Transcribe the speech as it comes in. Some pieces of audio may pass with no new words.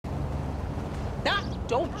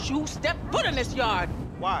Don't you step foot in this yard.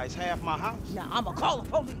 Why? It's half my house. Now I'ma call the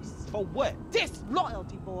police. For what?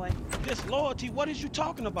 Disloyalty, boy. Disloyalty? What is you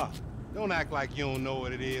talking about? Don't act like you don't know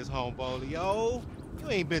what it is, homebolio. You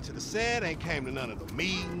ain't been to the set, ain't came to none of the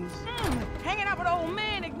meetings. Hanging out with old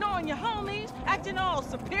men, ignoring your homies, acting all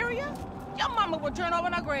superior? Your mama will turn over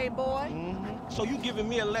in her grave, boy. So you giving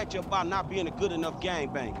me a lecture about not being a good enough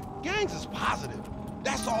gangbanger? Gangs is positive.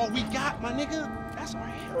 That's all we got, my nigga. That's our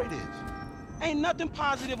heritage. Ain't nothing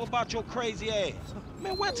positive about your crazy ass.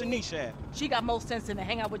 Man, where Tanisha at? She got more sense than to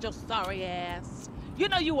hang out with your sorry ass. You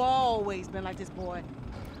know you always been like this, boy.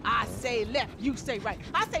 I say left, you say right.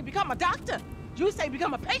 I say become a doctor. You say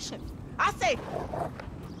become a patient. I say,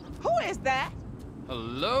 who is that?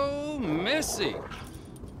 Hello, Missy.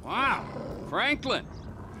 Wow, Franklin.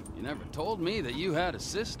 You never told me that you had a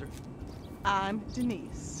sister. I'm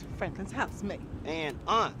Denise, Franklin's housemate. And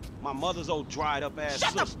Aunt, my mother's old dried up ass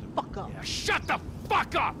Shut sister. the fuck up. Yeah, shut the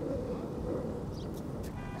fuck up!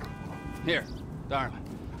 Here, darling.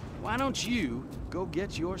 Why don't you go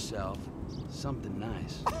get yourself something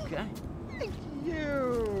nice, okay? Thank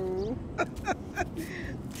you.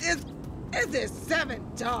 Is it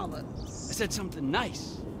 $7? I said something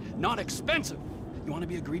nice, not expensive. You want to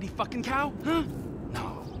be a greedy fucking cow, huh?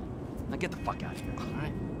 No. Now get the fuck out of here, all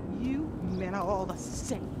right? You men are all the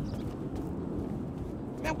same.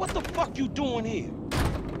 Man, what the fuck you doing here?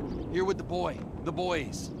 Here with the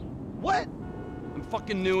boys. What? I'm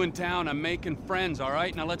fucking new in town. I'm making friends, all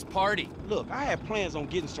right? Now let's party. Look, I had plans on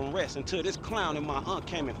getting some rest until this clown and my aunt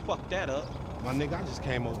came and fucked that up. My nigga, I just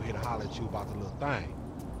came over here to holler at you about the little thing.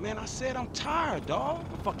 Man, I said I'm tired, dawg.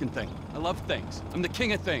 A fucking thing. I love things. I'm the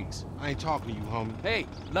king of things. I ain't talking to you, homie. Hey,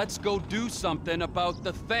 let's go do something about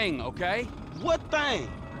the thing, okay? What thing?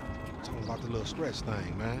 I'm talking about the little stretch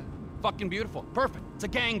thing, man. Fucking beautiful. Perfect. It's a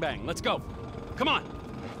gangbang. Let's go. Come on.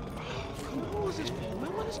 Who is this for,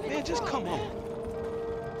 man? What is this? Man, just come on.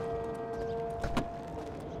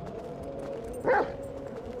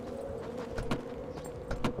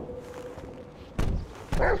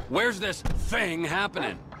 Where's this thing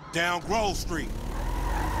happening? Down Grove Street.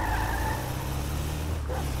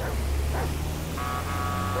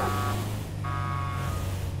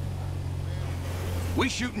 We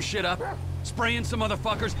shooting shit up, spraying some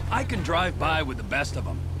motherfuckers. I can drive by with the best of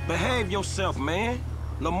them. Behave yourself, man.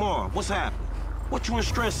 Lamar, what's happening? What you and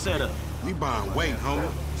Stress set up? We buying weight,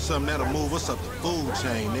 homie. Something that'll move us up the food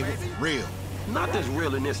chain, nigga. Real. Not that's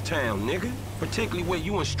real in this town, nigga. Particularly where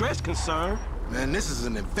you and Stress concerned. Man, this is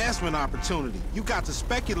an investment opportunity. You got to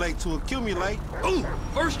speculate to accumulate. Ooh,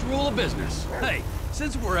 first rule of business. Hey,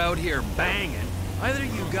 since we're out here banging, either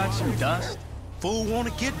you got some dust. Fool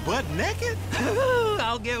wanna get butt naked?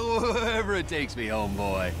 I'll get wherever it takes me,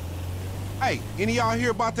 homeboy. Hey, any of y'all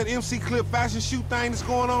hear about that MC Clip fashion shoot thing that's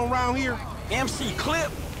going on around here? MC Clip?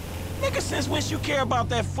 Nigga, since when you care about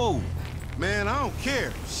that fool? Man, I don't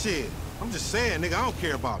care. Shit. I'm just saying, nigga, I don't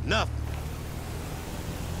care about nothing.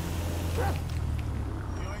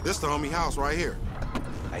 This the homie house right here.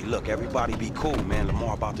 Hey, look, everybody be cool, man.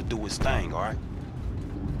 Lamar about to do his thing, all right?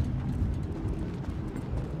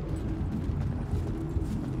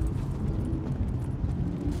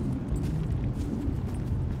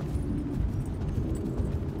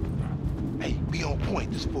 Hey, be on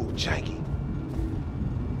point, this fool janky.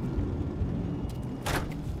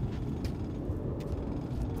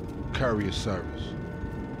 Courier service.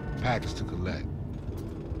 Package to collect.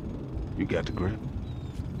 You got the grip?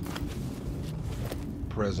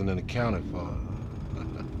 Present and accounted for.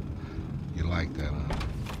 You like that,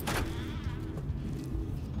 huh?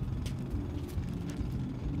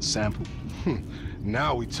 Sample?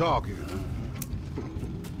 Now we talking.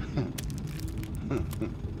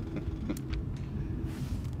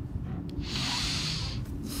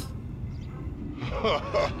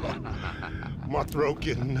 My throat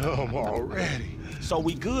getting numb already. So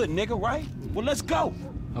we good, nigga, right? Well, let's go.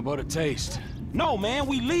 How about a taste? No, man,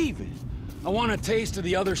 we leaving. I want a taste of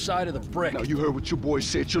the other side of the brick. Now, you heard what your boy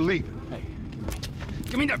said. You're leaving. Hey,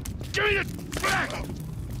 give me the back!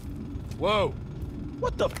 Whoa.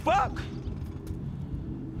 What the fuck?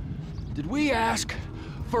 Did we ask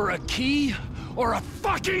for a key or a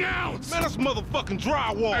fucking ounce? Man, that's motherfucking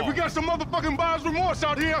drywall. Hey, we got some motherfucking buyer's remorse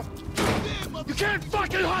out here. You can't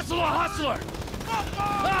fucking hustle a hustler!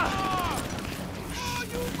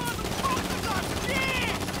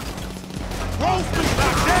 Roll street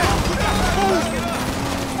like that. We got to move.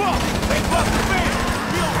 Fuck. They busted man.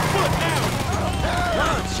 We on foot now.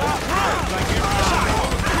 Run, shot, run. Like every shot.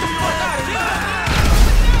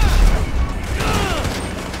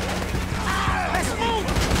 Let's move.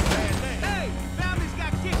 Hey, families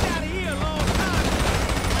got kicked out of here a long time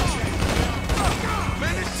ago. Man,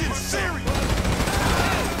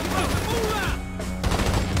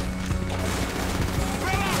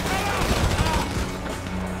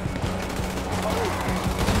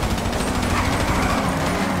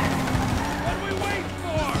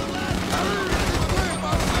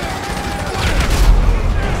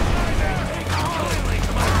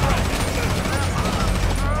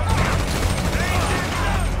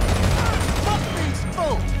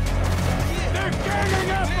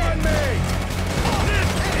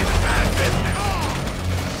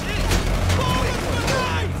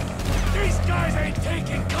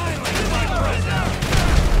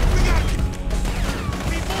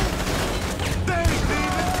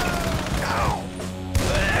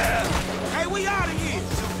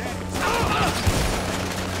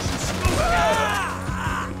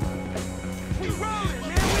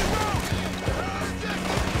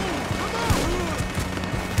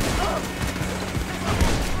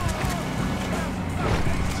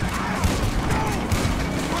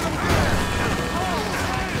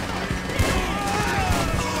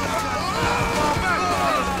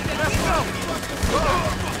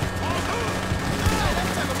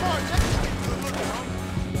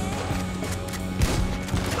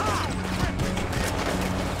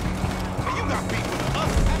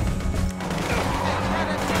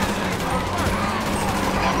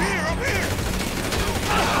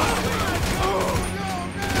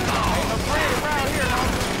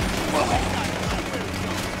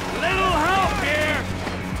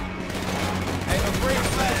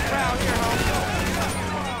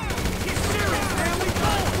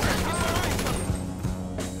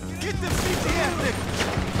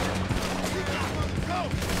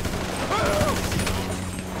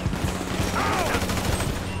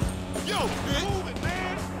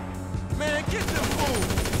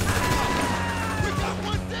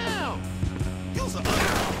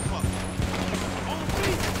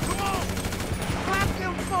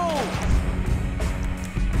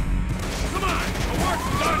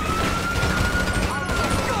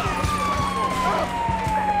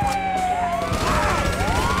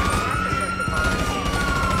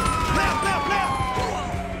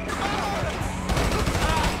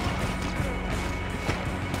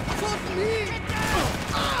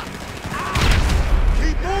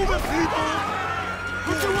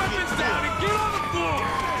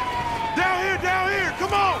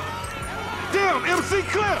 Damn, MC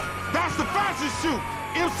Cliff! That's the fastest shoot!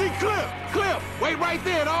 MC Cliff! Cliff, wait right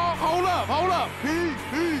there, dog. Hold up.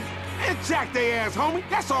 Peace. And jack they ass, homie.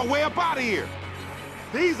 That's our way up out of here.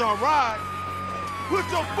 These are right. Put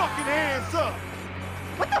your fucking hands up.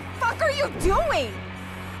 What the fuck are you doing?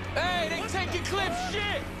 Hey, they taking Cliff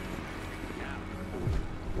shit.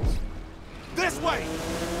 This way.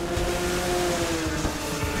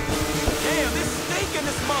 Damn, this stink in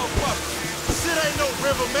this motherfucker. Shit ain't no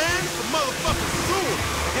river, man. It's a motherfucking sewer.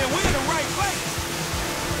 And we're in the right place.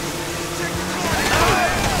 Check the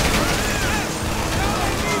car.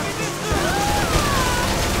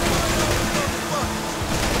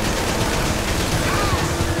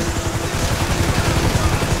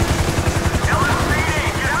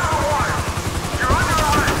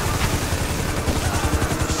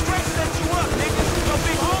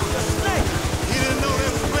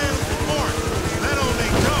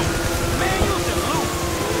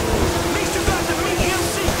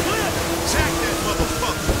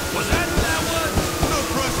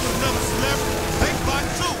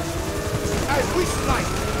 We should, like,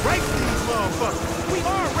 race these motherfuckers. We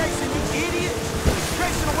are racing, you idiot.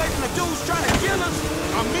 Racing away from the dudes trying to kill us.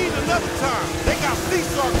 I mean another time. They got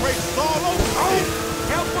Sea-Shark races all over. Oh,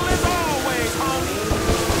 helpful as always, homie.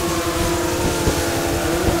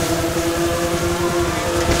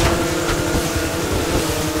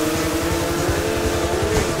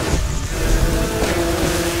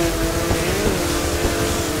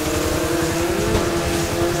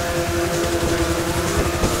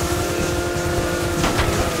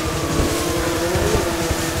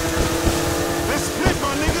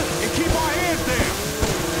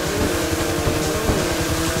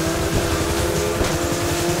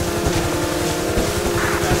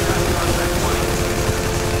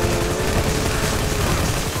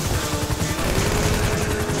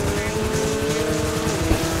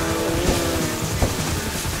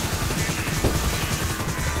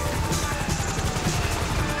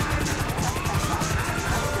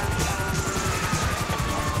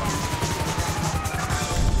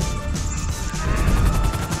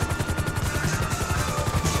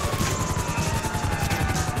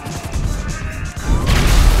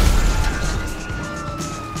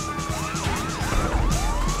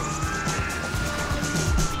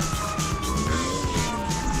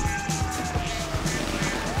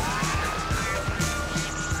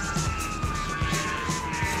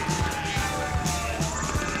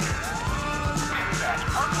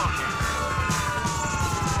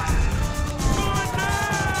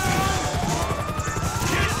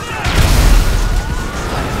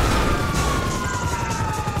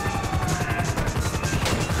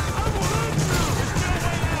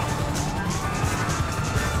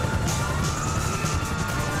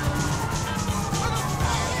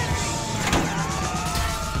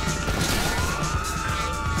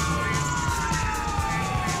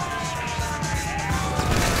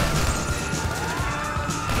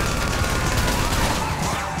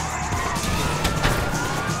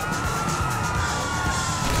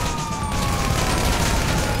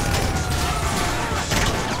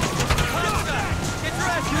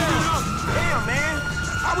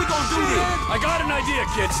 I got an idea,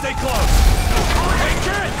 kid. Stay close. Hey,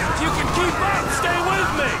 kid! If you can keep up, stay with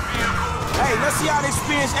me! Hey, let's see how this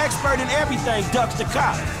experienced expert in everything ducks the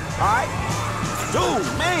cop. All right? Dude,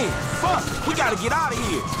 man, fuck. We gotta get out of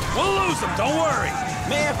here. We'll lose them, don't worry.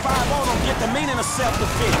 Man, 5-0 don't get the meaning of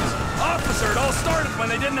self-defense. Officer, it all started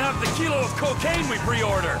when they didn't have the kilo of cocaine we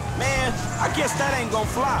pre-ordered. Man, I guess that ain't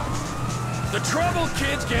gonna fly. The trouble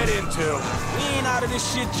kids get into. We ain't out of this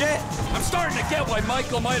shit yet. I'm starting to get why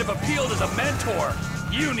Michael might have appealed as a mentor.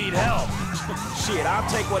 You need help. Shit, I'll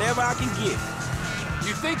take whatever I can get.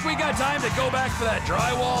 You think we got time to go back for that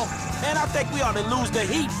drywall? Man, I think we ought to lose the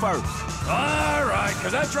heat first. All right,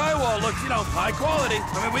 because that drywall looks, high quality.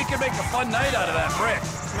 I mean, we could make a fun night out of that brick.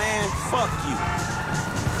 Man, fuck you.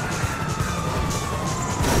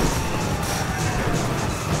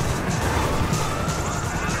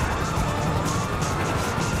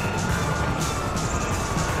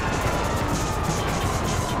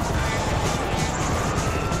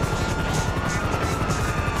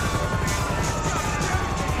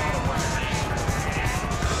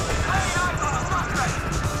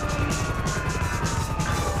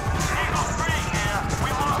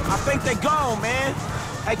 I think they gone, man.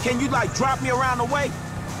 Hey, can you, drop me around the way?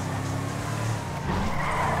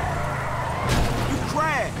 You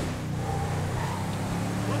crashed.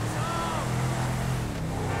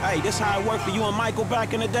 Hey, this how it worked for you and Michael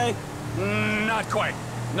back in the day? Not quite.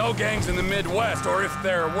 No gangs in the Midwest, or if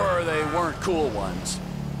there were, they weren't cool ones.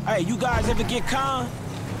 Hey, you guys ever get conned?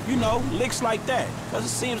 You know, licks like that. Cause it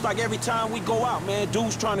seems like every time we go out, man,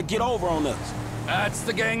 dudes trying to get over on us. That's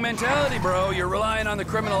the gang mentality, bro. You're relying on the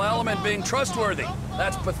criminal element being trustworthy.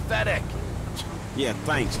 That's pathetic. Yeah,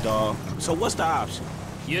 thanks, dawg. So what's the option?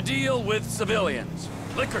 You deal with civilians.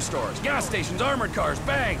 Liquor stores, gas stations, armored cars,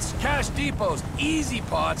 banks, cash depots, easy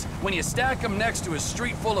pots when you stack them next to a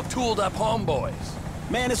street full of tooled-up homeboys.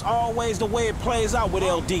 Man, it's always the way it plays out with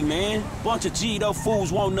LD, man. Bunch of G'd-up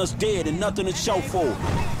fools wanting us dead and nothing to show for it.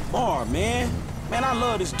 Mar, man. Man, I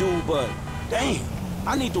love this dude, but damn,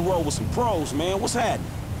 I need to roll with some pros, man. What's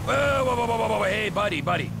happening? Whoa, hey,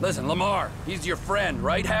 buddy. Listen, Lamar, he's your friend,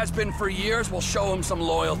 right? Has been for years. We'll show him some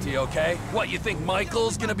loyalty, okay? What, you think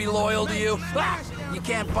Michael's gonna be loyal to you? Ah, you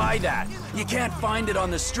can't buy that. You can't find it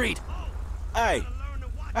on the street. Hey,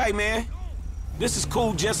 man. This is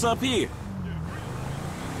cool just up here.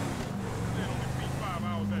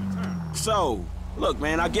 So, look,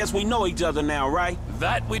 man, I guess we know each other now, right?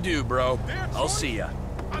 That we do, bro. I'll see ya.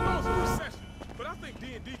 I know it's a recession, but I think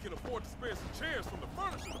D&D can afford to spare some chairs from the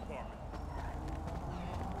furniture department.